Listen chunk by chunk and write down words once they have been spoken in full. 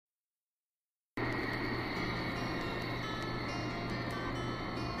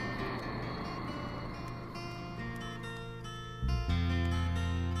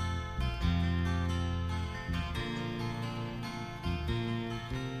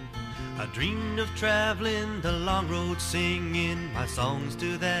I dreamed of traveling the long road, singing my songs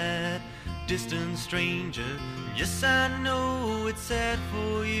to that distant stranger. Yes, I know it's sad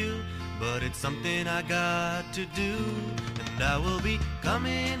for you, but it's something I got to do. And I will be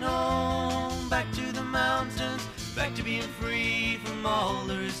coming home, back to the mountains, back to being free from all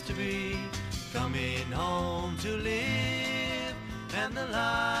there is to be. Coming home to live, and the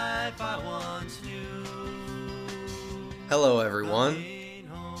life I once knew. Hello everyone,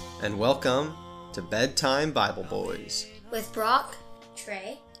 and welcome to Bedtime Bible Boys with Brock,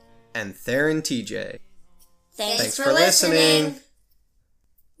 Trey, and Theron TJ. Thanks for listening.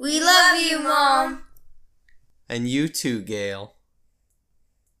 We love you, Mom. And you too, Gail.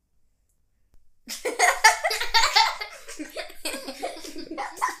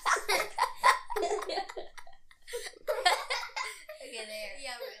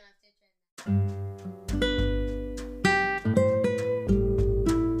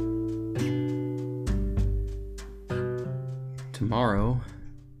 Tomorrow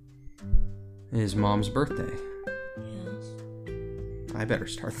is Mom's birthday. Yes. I better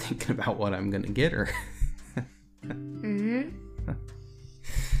start thinking about what I'm gonna get her.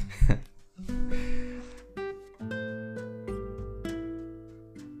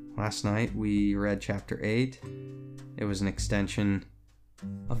 Last night we read chapter 8. It was an extension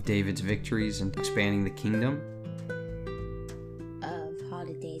of David's victories and expanding the kingdom. Of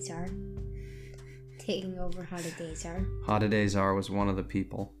Hadadezar. Taking over Hadadezar. Hadadezar was one of the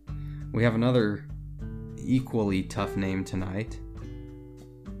people. We have another equally tough name tonight.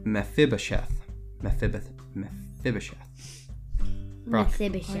 Mephibosheth. Mephibosheth.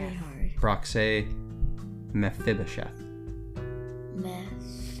 Brock, say Mephibosheth.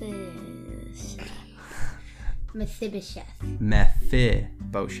 Mephibosheth.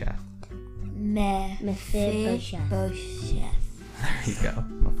 Mephibosheth. Mephibosheth. There you go.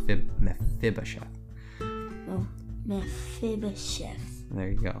 Mephibosheth. Mephibosheth. There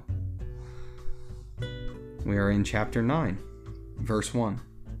you go. We are in chapter 9, verse 1.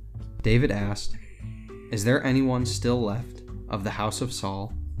 David asked, "Is there anyone still left of the house of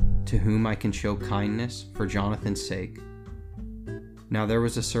Saul to whom I can show kindness for Jonathan's sake?" Now there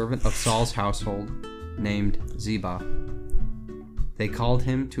was a servant of Saul's household named Ziba. They called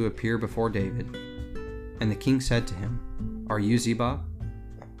him to appear before David, and the king said to him, "Are you Ziba?"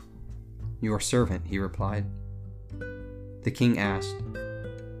 "Your servant," he replied. The king asked,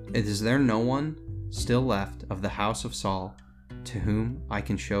 "Is there no one still left of the house of Saul to whom I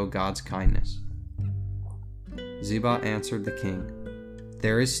can show God's kindness?" Ziba answered the king,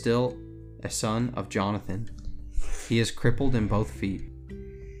 "There is still a son of Jonathan. He is crippled in both feet."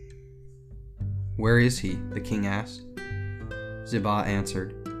 "Where is he?" the king asked. Ziba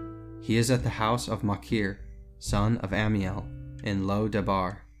answered, "He is at the house of Machir, son of Ammiel, in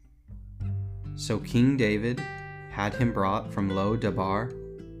Lo-Debar." So King David had him brought from Lo-Debar,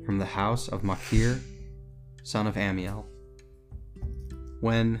 from the house of Machir, son of Ammiel.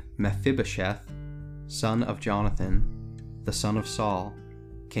 When Mephibosheth, son of Jonathan, the son of Saul,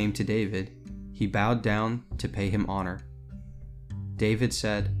 came to David, he bowed down to pay him honor. David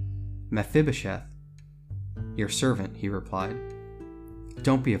said, "Mephibosheth." "Your servant," he replied.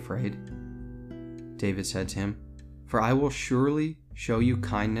 "Don't be afraid," David said to him, "for I will surely show you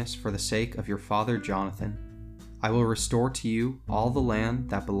kindness for the sake of your father Jonathan. I will restore to you all the land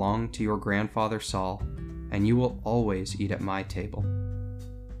that belonged to your grandfather Saul, and you will always eat at my table."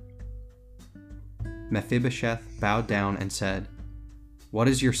 Mephibosheth bowed down and said, "What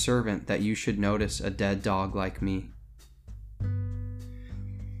is your servant that you should notice a dead dog like me?"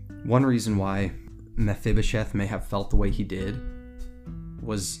 One reason why Mephibosheth may have felt the way he did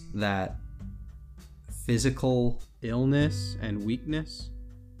was that physical illness and weakness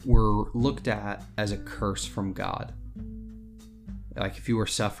were looked at as a curse from God. Like if you were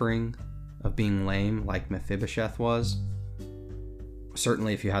suffering of being lame like Mephibosheth was,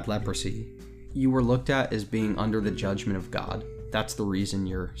 certainly if you had leprosy, you were looked at as being under the judgment of God. That's the reason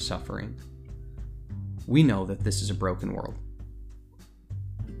you're suffering. We know that this is a broken world.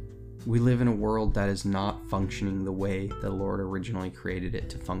 We live in a world that is not functioning the way the Lord originally created it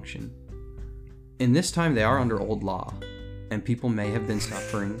to function. In this time, they are under old law, and people may have been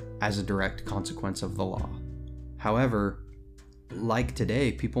suffering as a direct consequence of the law. However, like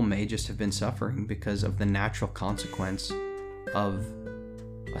today, people may just have been suffering because of the natural consequence of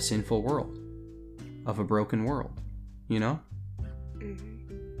a sinful world, of a broken world, you know?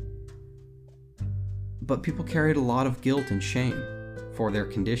 But people carried a lot of guilt and shame for their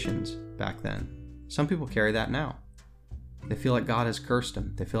conditions back then. Some people carry that now. They feel like God has cursed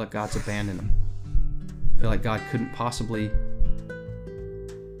them. They feel like God's abandoned them. They feel like God couldn't possibly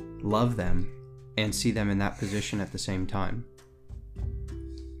love them and see them in that position at the same time.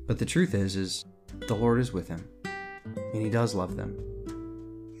 But the truth is the Lord is with him, and he does love them.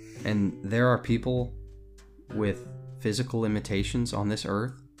 And there are people with physical limitations on this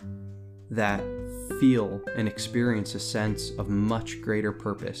earth that feel and experience a sense of much greater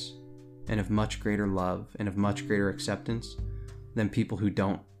purpose and of much greater love and of much greater acceptance than people who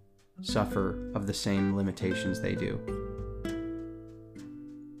don't suffer of the same limitations they do.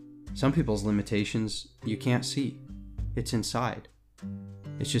 Some people's limitations you can't see. It's inside.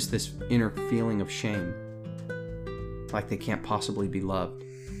 It's just this inner feeling of shame, like they can't possibly be loved.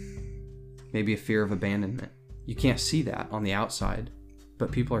 Maybe a fear of abandonment. You can't see that on the outside,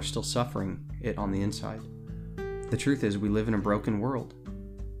 but people are still suffering it on the inside. The truth is, we live in a broken world,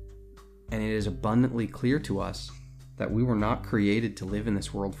 and it is abundantly clear to us that we were not created to live in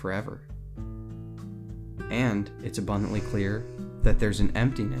this world forever. And it's abundantly clear that there's an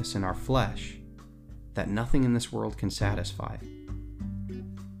emptiness in our flesh that nothing in this world can satisfy.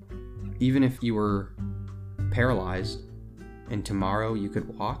 Even if you were paralyzed and tomorrow you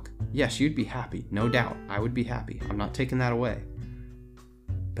could walk, yes, you'd be happy, no doubt. I would be happy. I'm not taking that away.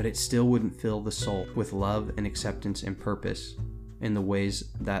 But it still wouldn't fill the soul with love and acceptance and purpose in the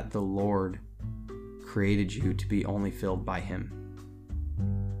ways that the Lord created you to be only filled by him.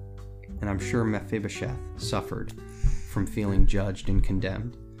 And I'm sure Mephibosheth suffered from feeling judged and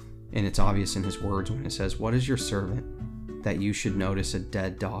condemned. And it's obvious in his words when it says, "What is your servant that you should notice a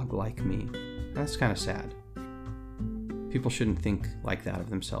dead dog like me?" That's kind of sad. People shouldn't think like that of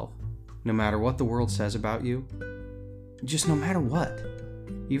themselves. No matter what the world says about you, just no matter what,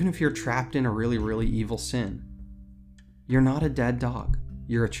 even if you're trapped in a really, really evil sin, you're not a dead dog.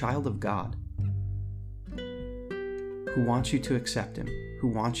 You're a child of God who wants you to accept him, who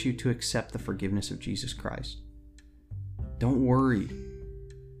wants you to accept the forgiveness of Jesus Christ. Don't worry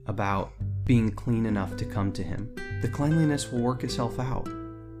about being clean enough to come to him. The cleanliness will work itself out.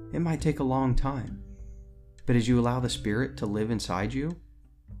 It might take a long time, but as you allow the Spirit to live inside you,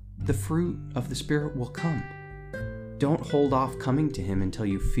 the fruit of the Spirit will come. Don't hold off coming to him until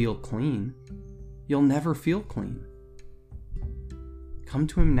you feel clean. You'll never feel clean. Come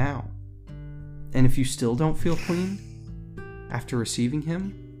to him now. And if you still don't feel clean after receiving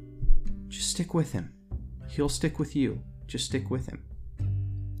him, just stick with him. He'll stick with you. Just stick with him.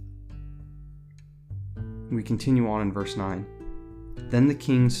 We continue on in verse 9. Then the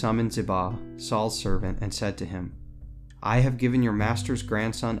king summoned Ziba, Saul's servant, and said to him, "I have given your master's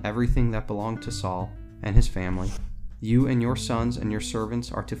grandson everything that belonged to Saul and his family. You and your sons and your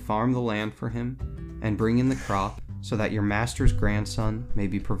servants are to farm the land for him and bring in the crop so that your master's grandson may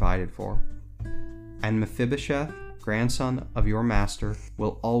be provided for. And Mephibosheth, grandson of your master,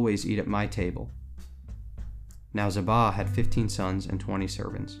 will always eat at my table." Now Ziba had 15 sons and 20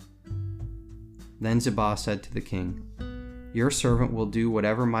 servants. Then Ziba said to the king, "Your servant will do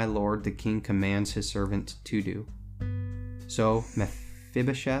whatever my lord the king commands his servant to do." So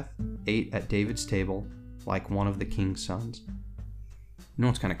Mephibosheth ate at David's table like one of the king's sons. You know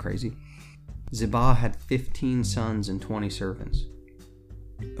what's kind of crazy? Ziba had 15 sons and 20 servants.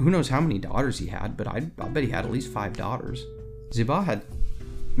 Who knows how many daughters he had, but I bet he had at least 5 daughters. Ziba had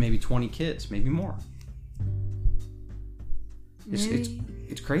maybe 20 kids, maybe more.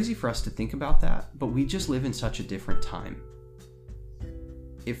 It's crazy for us to think about that, but we just live in such a different time.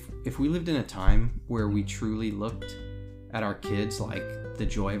 If we lived in a time where we truly looked at our kids like the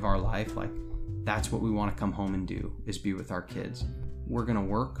joy of our life, like that's what we want to come home and do, is be with our kids. We're going to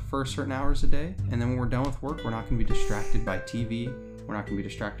work for certain hours a day, and then when we're done with work, we're not going to be distracted by TV, we're not going to be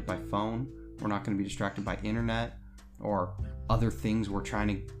distracted by phone, we're not going to be distracted by internet or other things we're trying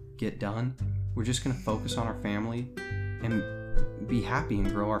to get done. We're just going to focus on our family and be happy and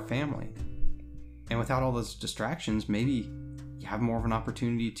grow our family. And without all those distractions, maybe you have more of an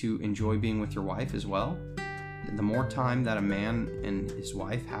opportunity to enjoy being with your wife as well. The more time that a man and his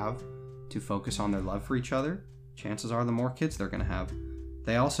wife have to focus on their love for each other, chances are the more kids they're going to have.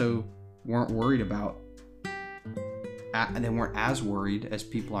 They also weren't worried about, they weren't as worried as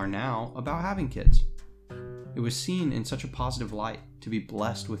people are now about having kids. It was seen in such a positive light to be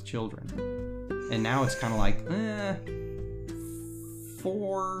blessed with children. And now it's kind of like,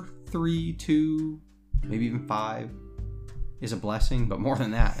 4, 3, 2, maybe even 5 is a blessing, but more than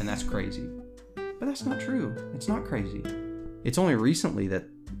that, and that's crazy. But that's not true. It's not crazy. It's only recently that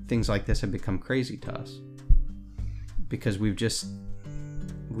things like this have become crazy to us, because we've just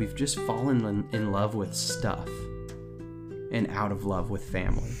fallen in love with stuff and out of love with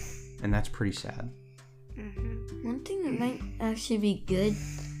family, and that's pretty sad. Mm-hmm. One thing that might actually be good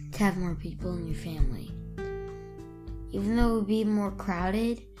to have more people in your family. Even though it would be more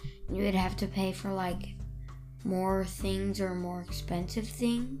crowded, you would have to pay for like more things or more expensive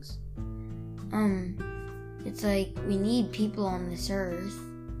things. It's like we need people on this earth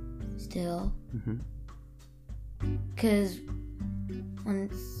still. Because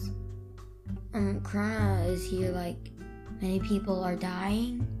once Corona is here, like many people are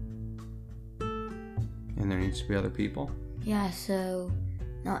dying. And there needs to be other people. Yeah, so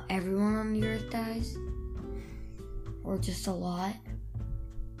not everyone on the earth dies. Or just a lot.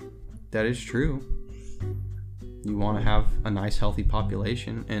 That is true. You want to have a nice, healthy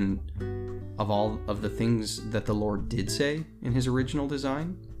population, and of all of the things that the Lord did say in his original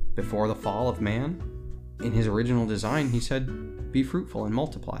design, before the fall of man, in his original design, he said, be fruitful and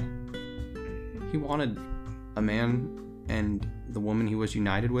multiply. He wanted a man and the woman he was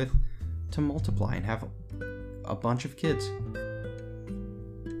united with to multiply and have a bunch of kids.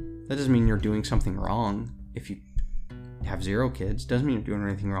 That doesn't mean you're doing something wrong if you have 0 kids. Doesn't mean you're doing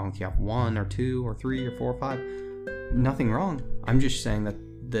anything wrong if you have 1 or 2 or 3 or 4 or 5. Nothing wrong. I'm just saying that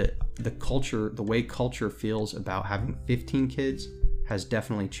the culture, the way culture feels about having 15 kids has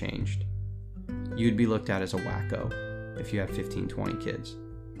definitely changed. You'd be looked at as a wacko if you had 15, 20 kids.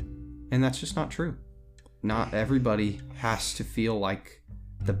 And that's just not true. Not everybody has to feel like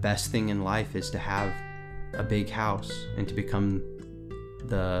the best thing in life is to have a big house and to become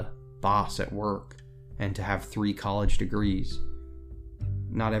the boss at work and to have 3 college degrees.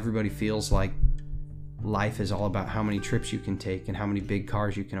 Not everybody feels like life is all about how many trips you can take and how many big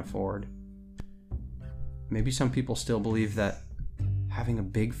cars you can afford. Maybe some people still believe that having a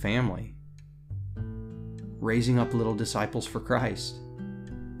big family, raising up little disciples for Christ,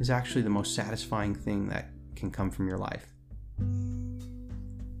 is actually the most satisfying thing that can come from your life.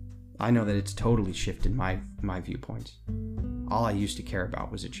 I know that it's totally shifted my viewpoints. All I used to care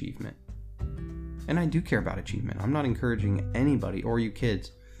about was achievement. And I do care about achievement. I'm not encouraging anybody or you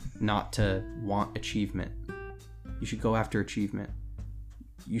kids not to want achievement. You should go after achievement.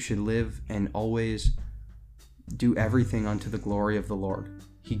 You should live and always do everything unto the glory of the Lord.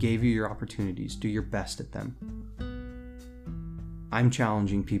 He gave you your opportunities. Do your best at them. I'm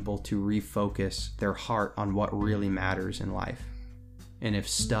challenging people to refocus their heart on what really matters in life, and if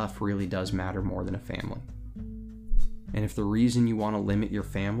stuff really does matter more than a family. And if the reason you want to limit your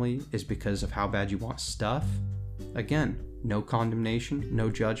family is because of how bad you want stuff, again, no condemnation, no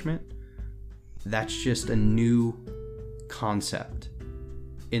judgment. That's just a new concept.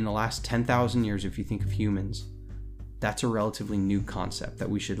 In the last 10,000 years, if you think of humans, that's a relatively new concept, that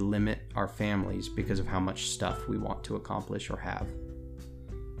we should limit our families because of how much stuff we want to accomplish or have.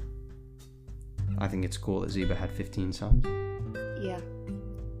 I think it's cool that Ziba had 15 sons. Yeah.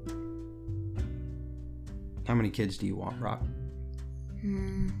 How many kids do you want, Rock? I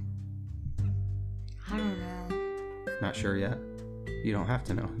don't know. Not sure yet? You don't have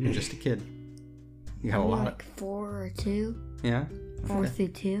to know. You're just a kid. You got a Maybe lot. like 4 or 2. Yeah? 4 through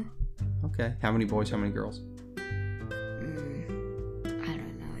 2. Okay. How many boys, how many girls? I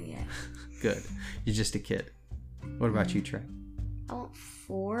don't know yet. Good. You're just a kid. What about you, Trey? I want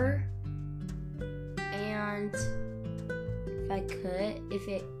 4. And if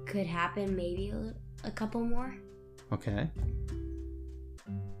it could happen, maybe a couple more. Okay.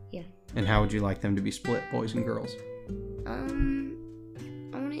 Yeah. And how would you like them to be split, boys and girls?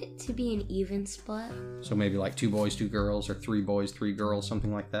 I want it to be an even split. So maybe like 2 boys, 2 girls, or 3 boys, 3 girls,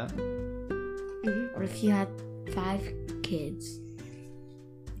 something like that? Mm-hmm. Or if you had 5 kids.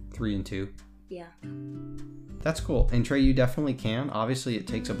 3 and 2. Yeah. That's cool. And Trey, you definitely can. Obviously, it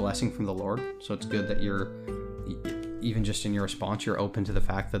takes a blessing from the Lord. So it's good that you're, even just in your response, you're open to the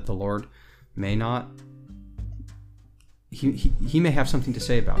fact that the Lord may not, he may have something to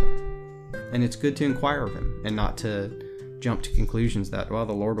say about it. And it's good to inquire of him and not to jump to conclusions that, well,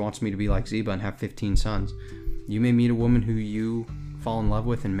 the Lord wants me to be like Ziba and have 15 sons. You may meet a woman who you fall in love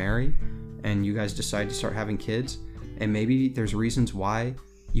with and marry, and you guys decide to start having kids, and maybe there's reasons why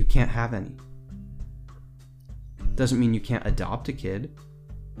you can't have any. Doesn't mean you can't adopt a kid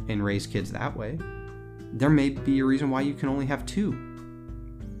and raise kids that way. There may be a reason why you can only have 2.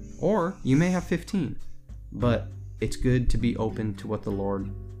 Or you may have 15. But it's good to be open to what the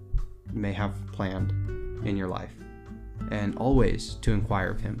Lord may have planned in your life. And always to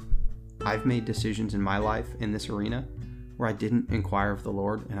inquire of Him. I've made decisions in my life in this arena where I didn't inquire of the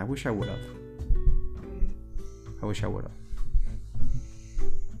Lord, and I wish I would have. I wish I would have.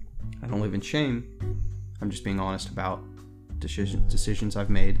 I don't live in shame. I'm just being honest about decisions I've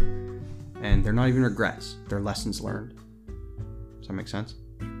made, and they're not even regrets. They're lessons learned. Does that make sense?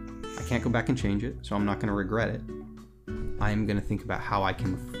 I can't go back and change it, so I'm not going to regret it. I am going to think about how I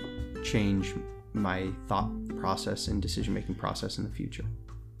can change my thought process and decision-making process in the future.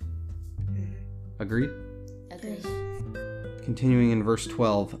 Agreed? Agreed. Continuing in verse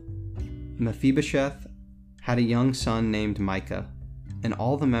 12, Mephibosheth had a young son named Micah, and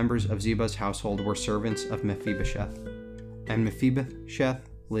all the members of Ziba's household were servants of Mephibosheth. And Mephibosheth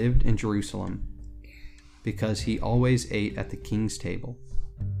lived in Jerusalem, because he always ate at the king's table,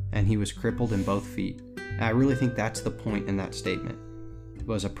 and he was crippled in both feet. And I really think that's the point in that statement.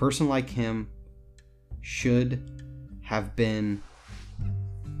 Was a person like him should have been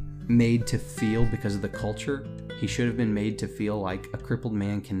made to feel, because of the culture, he should have been made to feel like a crippled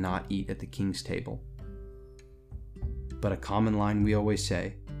man cannot eat at the king's table. But a common line we always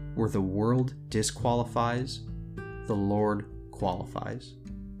say, where the world disqualifies, the Lord qualifies.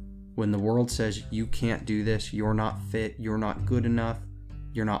 When the world says you can't do this, you're not fit, you're not good enough,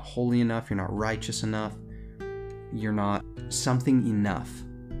 you're not holy enough, you're not righteous enough, you're not something enough,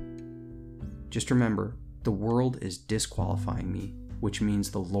 just remember, the world is disqualifying me, which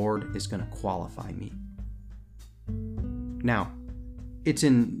means the Lord is going to qualify me. Now, it's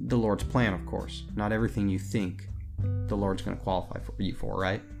in the Lord's plan, of course. Not everything you think the Lord's going to qualify you for,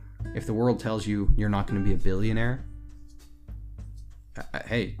 right? If the world tells you you're not going to be a billionaire,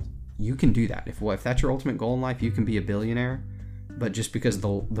 hey, you can do that. If that's your ultimate goal in life, you can be a billionaire. But just because the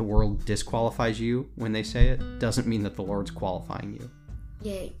world disqualifies you when they say it, doesn't mean that the Lord's qualifying you.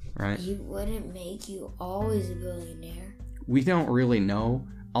 Yeah, right? He wouldn't make you always a billionaire. We don't really know.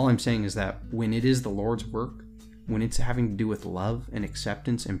 All I'm saying is that when it is the Lord's work, when it's having to do with love and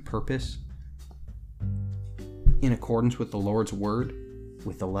acceptance and purpose, in accordance with the Lord's word,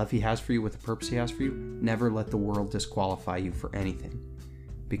 with the love he has for you, with the purpose he has for you, never let the world disqualify you for anything,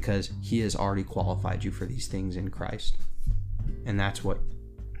 because he has already qualified you for these things in Christ. And that's what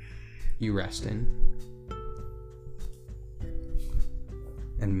you rest in.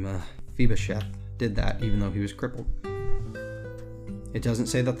 And Mephibosheth did that even though he was crippled. It doesn't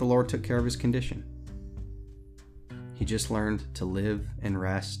say that the Lord took care of his condition. He just learned to live and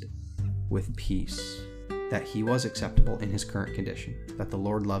rest with peace, that he was acceptable in his current condition, that the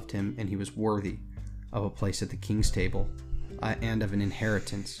Lord loved him and he was worthy of a place at the king's table and of an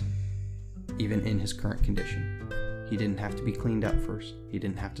inheritance, even in his current condition. He didn't have to be cleaned up first. He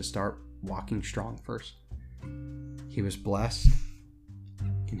didn't have to start walking strong first. He was blessed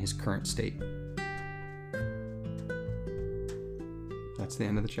in his current state. That's the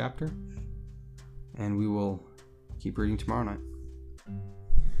end of the chapter. And we will keep reading tomorrow night.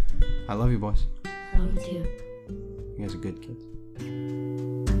 I love you, boys. Me too. You guys are good kids.